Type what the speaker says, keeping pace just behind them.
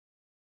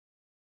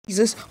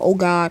Jesus. Oh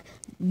God.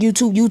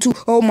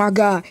 YouTube. Oh my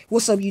God.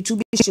 What's up,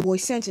 YouTube? It's your boy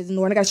Sanchez, and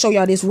I gotta show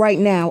y'all this right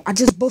now. I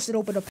just busted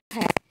open a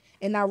pack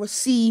and I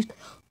received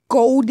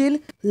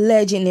Golden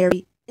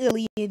Legendary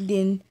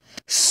Alien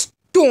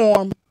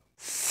Storm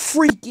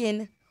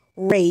freaking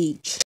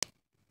Rage.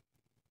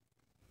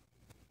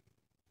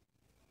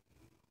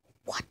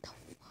 What the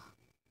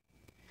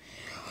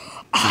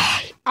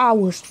I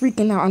was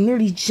freaking out. I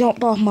nearly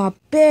jumped off my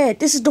bed.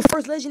 This is the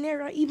first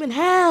legendary I even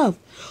have.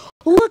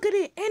 Look at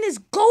it. And it's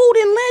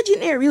golden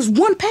legendary. It's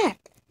one pack.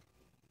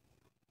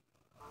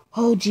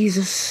 Oh,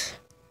 Jesus.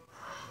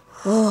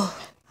 Oh,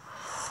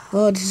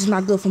 this is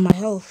not good for my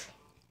health.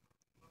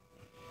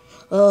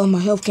 My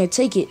health can't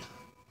take it.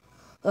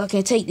 I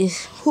can't take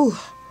this. Whew.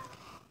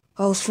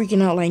 I was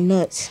freaking out like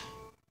nuts.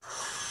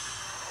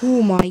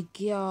 Oh, my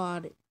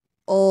God.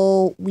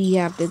 Oh, we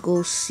have to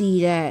go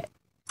see that.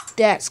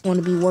 That's going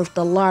to be worth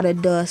a lot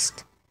of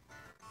dust.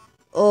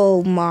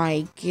 Oh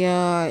my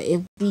God.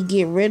 If we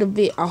get rid of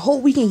it, I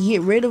hope we can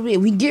get rid of it.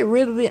 If we get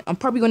rid of it, I'm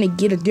probably going to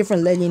get a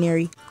different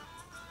legendary.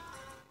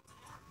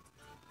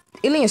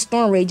 Alien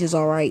Storm Rage is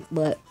alright,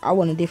 but I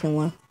want a different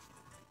one.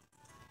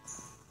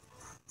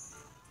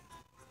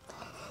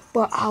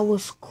 But I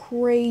was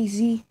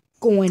crazy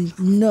going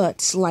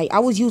nuts. Like, I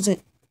was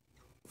using...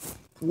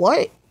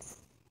 What?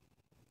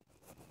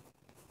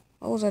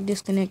 Why was I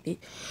disconnected?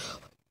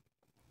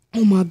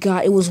 Oh my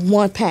God, it was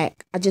one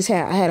pack. I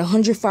had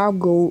 105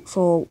 gold,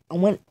 so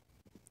I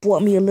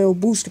bought me a little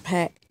booster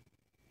pack.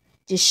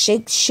 Just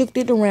shook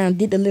it around,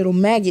 did the little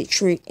magic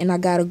trick, and I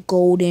got a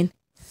golden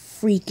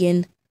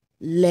freaking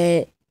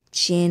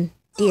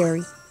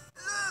legendary.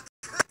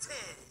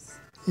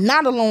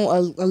 Not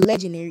alone a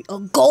legendary, a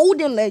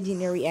golden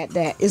legendary at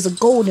that. It's a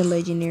golden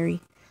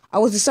legendary. I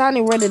was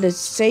deciding whether to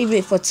save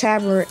it for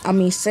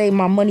save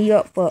my money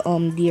up for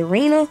the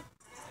arena.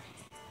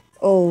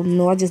 Oh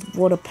no, I just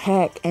bought a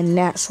pack and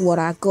that's what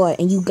I got.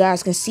 And you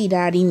guys can see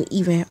that I didn't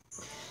even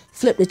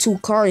flip the two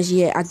cards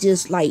yet. I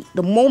just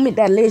the moment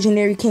that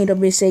legendary came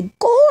up, it said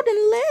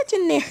golden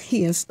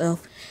legendary and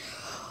stuff.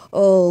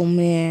 Oh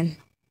man.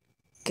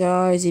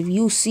 Guys, if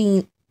you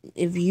seen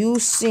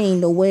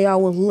the way I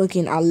was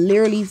looking, I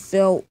literally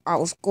felt I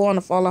was going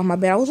to fall off my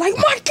bed. I was like,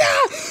 my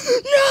God,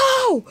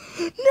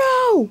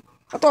 no.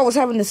 I thought I was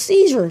having a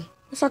seizure.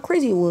 That's how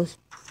crazy it was.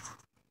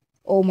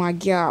 Oh my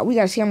God, we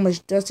gotta see how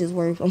much dust is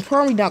worth. I'm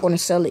probably not gonna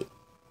sell it.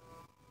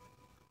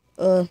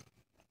 Look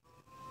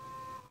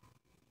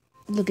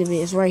at it,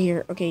 it's right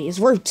here. Okay, it's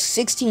worth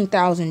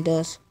 16,000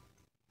 dust.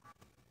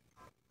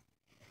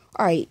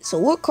 Alright, so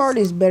what card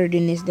is better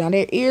than this? Now,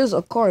 there is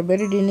a card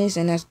better than this,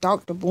 and that's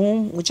Dr.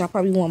 Boom, which I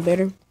probably want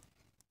better.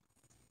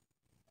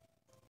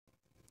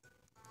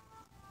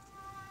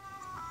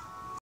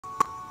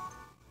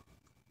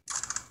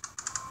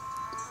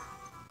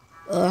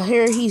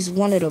 Here he's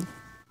one of the,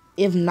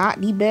 if not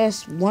the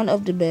best, one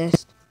of the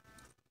best.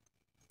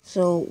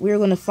 So we're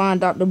gonna find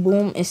Dr.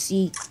 Boom and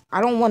see.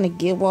 I don't want to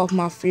give off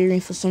my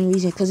fearing for some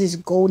reason because it's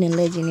golden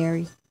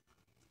legendary.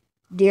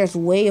 There's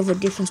way of a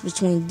difference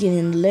between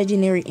getting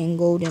legendary and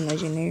golden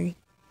legendary.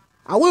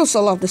 I will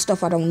sell off the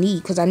stuff I don't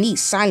need because I need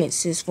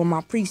silences for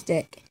my priest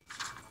deck.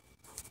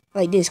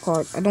 Like this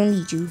card, I don't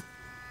need you.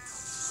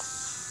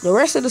 The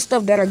rest of the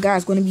stuff that I got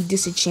is gonna be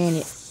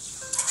disenchanted.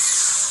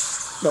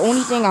 The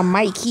only thing I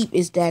might keep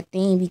is that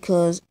thing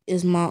because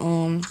it's my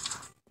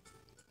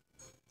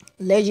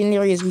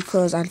legendary, is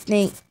because I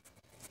think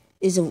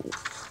is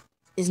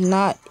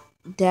not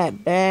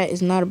that bad.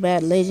 It's not a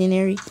bad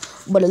legendary.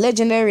 But a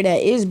legendary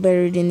that is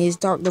better than is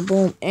Dr.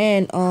 Boom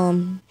and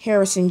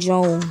Harrison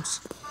Jones.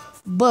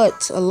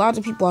 But a lot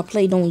of people I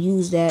play don't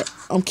use that.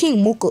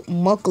 King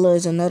Mukla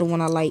is another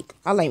one I like.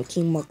 I like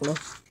King Mukla.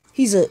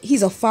 He's a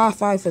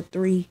 5/5 for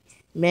 3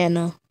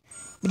 mana.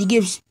 But he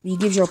gives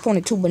your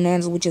opponent 2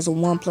 bananas, which is a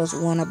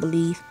 1+1, I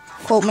believe.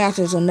 Cold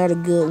Master is another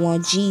good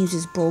one. Jeeves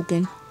is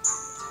broken.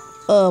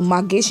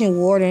 Magician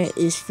Warden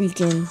is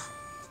freaking.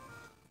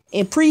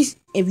 And Priest,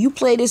 if you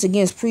play this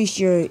against Priest,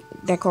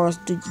 that card's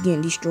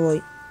getting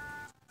destroyed.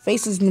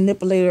 Faceless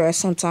Manipulator at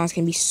sometimes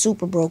can be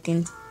super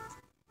broken.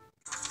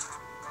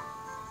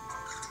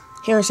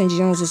 Harrison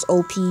Jones is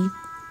OP.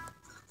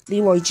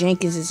 Leroy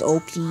Jenkins is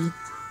OP.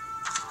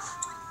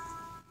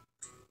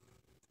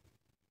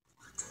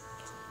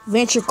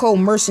 Venture Code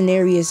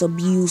Mercenary is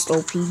abused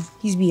OP.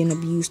 He's being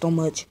abused so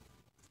much.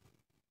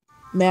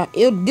 Man,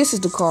 this is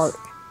the card.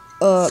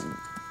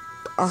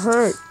 I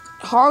heard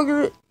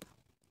Hogger.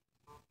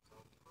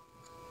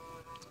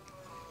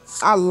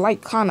 I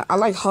like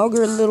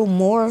Hogger a little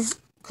more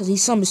because he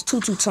summons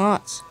 2/2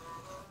 taunts.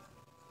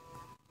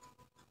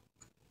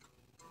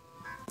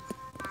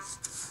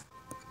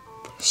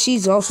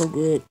 She's also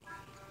good.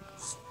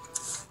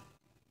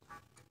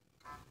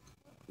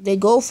 They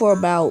go for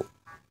about,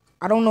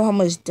 I don't know how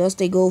much dust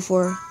they go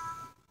for.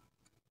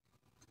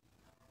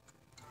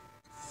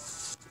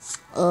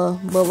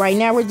 But right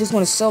now we're just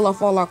gonna sell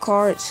off all our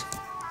cards.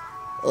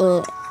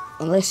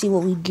 And let's see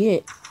what we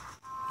get.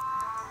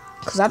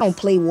 Cause I don't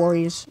play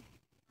Warriors.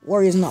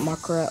 Warriors not my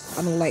crap.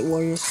 I don't like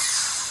Warriors.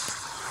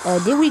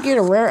 Did we get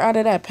a rare out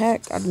of that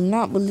pack? I do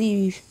not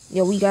believe.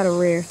 Yeah, we got a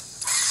rare.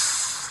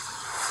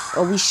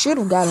 Or we should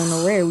have gotten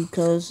a rare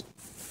because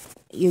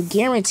you're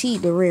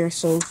guaranteed the rare.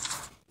 So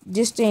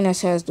this thing that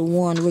has the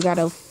one, we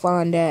gotta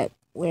find that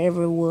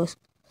wherever it was.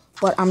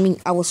 But I mean,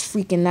 I was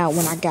freaking out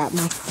when I got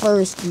my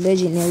first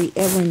legendary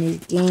ever in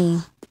this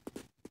game.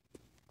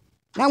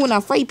 Now when I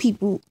fight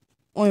people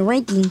on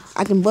ranking,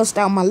 I can bust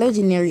out my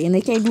legendary and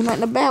they can't do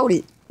nothing about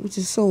it, which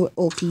is so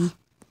OP.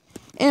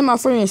 And my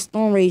friend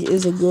Storm Rage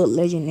is a good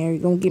legendary,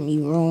 don't get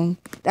me wrong.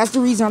 That's the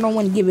reason I don't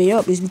want to give it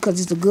up, is because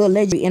it's a good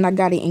legendary and I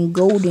got it in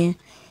golden.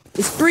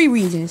 It's 3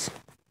 reasons.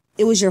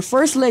 It was your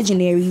first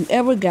legendary you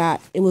ever got.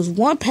 It was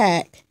 1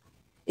 pack.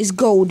 It's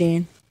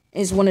golden.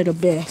 It's one of the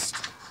best.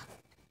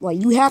 Like,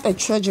 you have to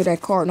treasure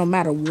that card no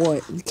matter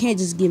what. You can't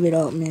just give it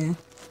up, man.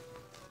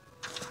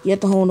 You have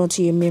to hold on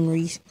to your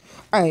memories.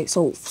 Alright,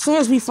 so as soon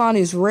as we find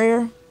this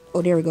rare...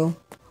 Oh, there we go.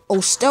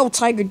 Oh, Stealth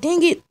Tiger.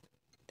 Dang it.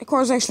 That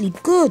card's actually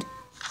good.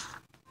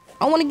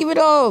 I want to give it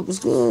up. It's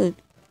good.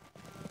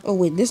 Oh,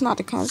 wait. This is not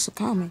the kind. It's a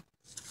common.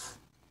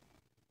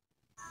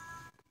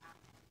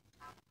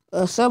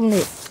 Summon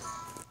it.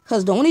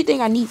 Because the only thing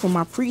I need for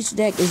my priest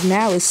deck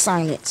is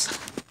silence.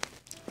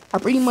 I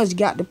pretty much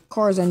got the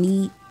cards I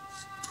need.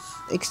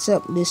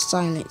 Except this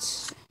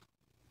silence.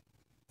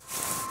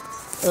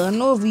 I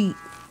know if we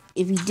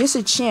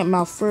disenchant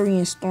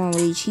Malfurion Storm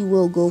Rage, he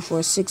will go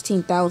for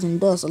 16,000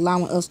 dust,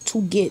 allowing us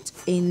to get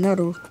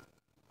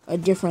a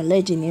different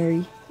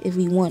legendary if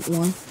we want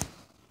one.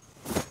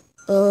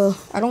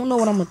 I don't know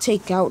what I'm gonna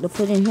take out to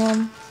put in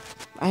him.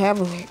 I have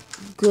a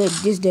good.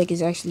 This deck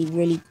is actually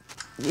really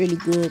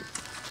good.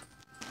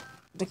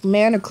 The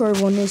mana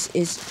curve on this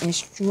is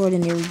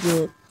extraordinarily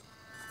good.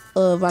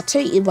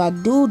 If I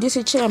do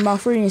disenchant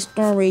Malfurion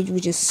Storm Rage,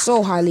 which is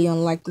so highly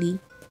unlikely.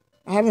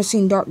 I haven't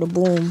seen Dark the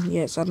Boom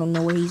yet, so I don't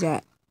know where he's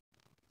at.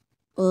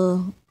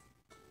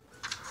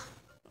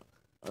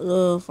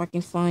 If I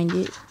can find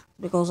it.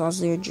 Because I was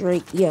there,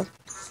 Drake. Yeah.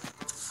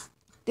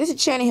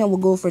 Disenchanting him will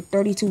go for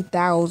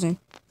 32,000.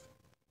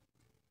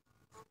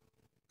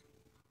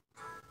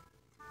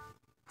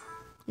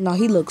 No,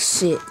 he looks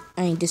sick.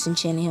 I ain't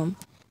disenchanting him.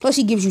 Plus,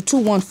 he gives you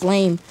 2/1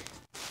 flame.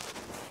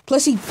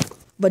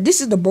 But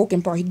this is the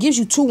broken part. He gives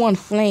you 2/1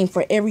 flame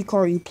for every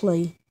card you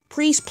play.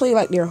 Priests play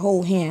like their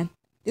whole hand.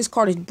 This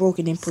card is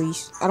broken in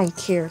Priest. I don't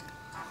care.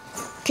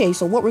 Okay,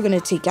 so what we're going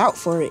to take out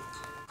for it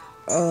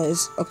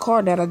is a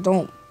card that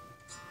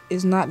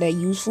is not that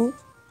useful.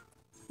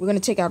 We're going to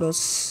take out a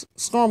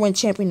Stormwind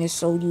Champion is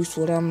so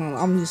useful that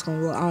I'm just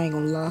going to, I ain't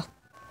going to lie.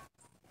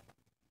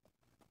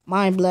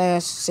 Mind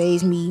Blast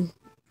saves me.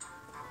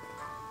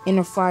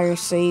 Inner Fire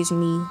saves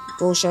me.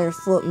 Goldshire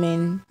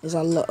Footman is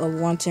a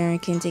 1 turn,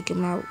 can take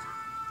him out.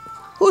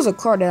 Who's a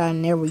card that I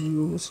never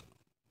use?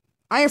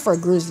 Iron for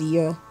Grizzly,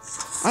 yeah.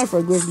 Iron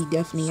for Grizzly,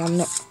 definitely.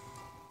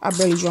 I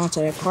barely drawn to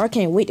that card. I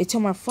can't wait to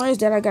tell my friends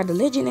that I got the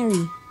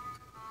legendary.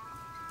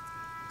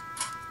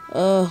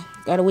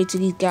 Gotta wait till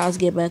these guys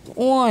get back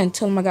on.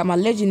 Tell them I got my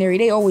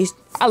legendary.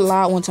 I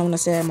lied one time when I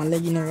said I had my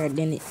legendary. I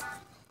didn't.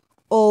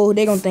 Oh,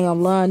 they gonna think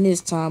I'm lying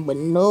this time. But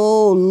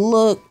no,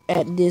 look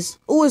at this.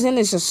 Oh, isn't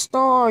this a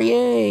star?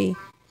 Yay.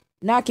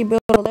 Now I can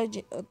build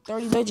a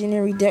 30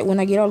 legendary deck when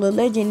I get all the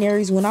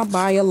legendaries when I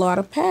buy a lot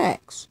of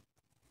packs.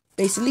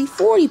 Basically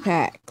 40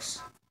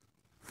 packs.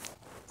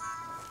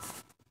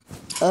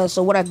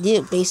 So what I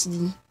did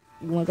basically,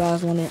 when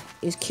guys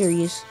is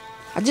curious,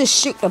 I just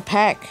shook the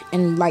pack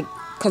and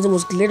cause it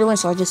was glittering,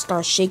 so I just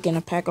started shaking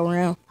the pack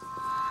around.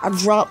 I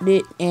dropped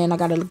it and I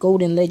got a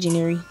golden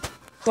legendary.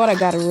 Thought I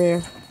got a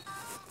rare.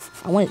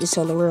 I wanted to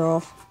sell the rare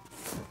off.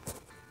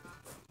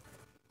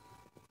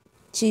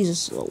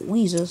 Jesus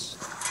Louises.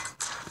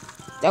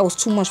 That was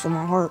too much for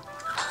my heart.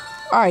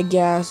 Alright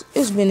guys,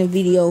 it's been a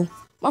video.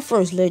 My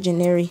first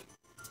legendary.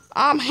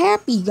 I'm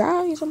happy,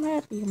 guys. I'm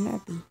happy.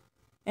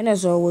 And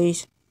as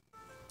always,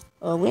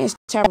 when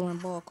Tavern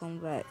Ball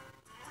comes back,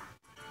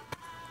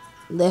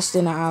 less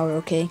than an hour,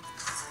 okay?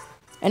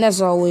 And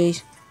as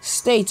always,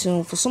 stay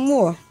tuned for some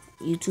more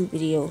YouTube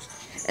videos.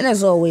 And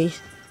as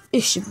always,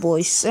 it's your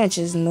boy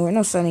Sanchez North, and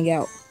I'm signing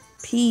out.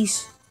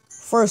 Peace.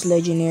 First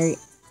legendary.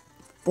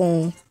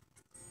 Boom.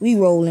 We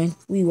rolling.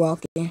 We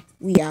walking.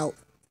 We out.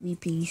 We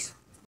peace.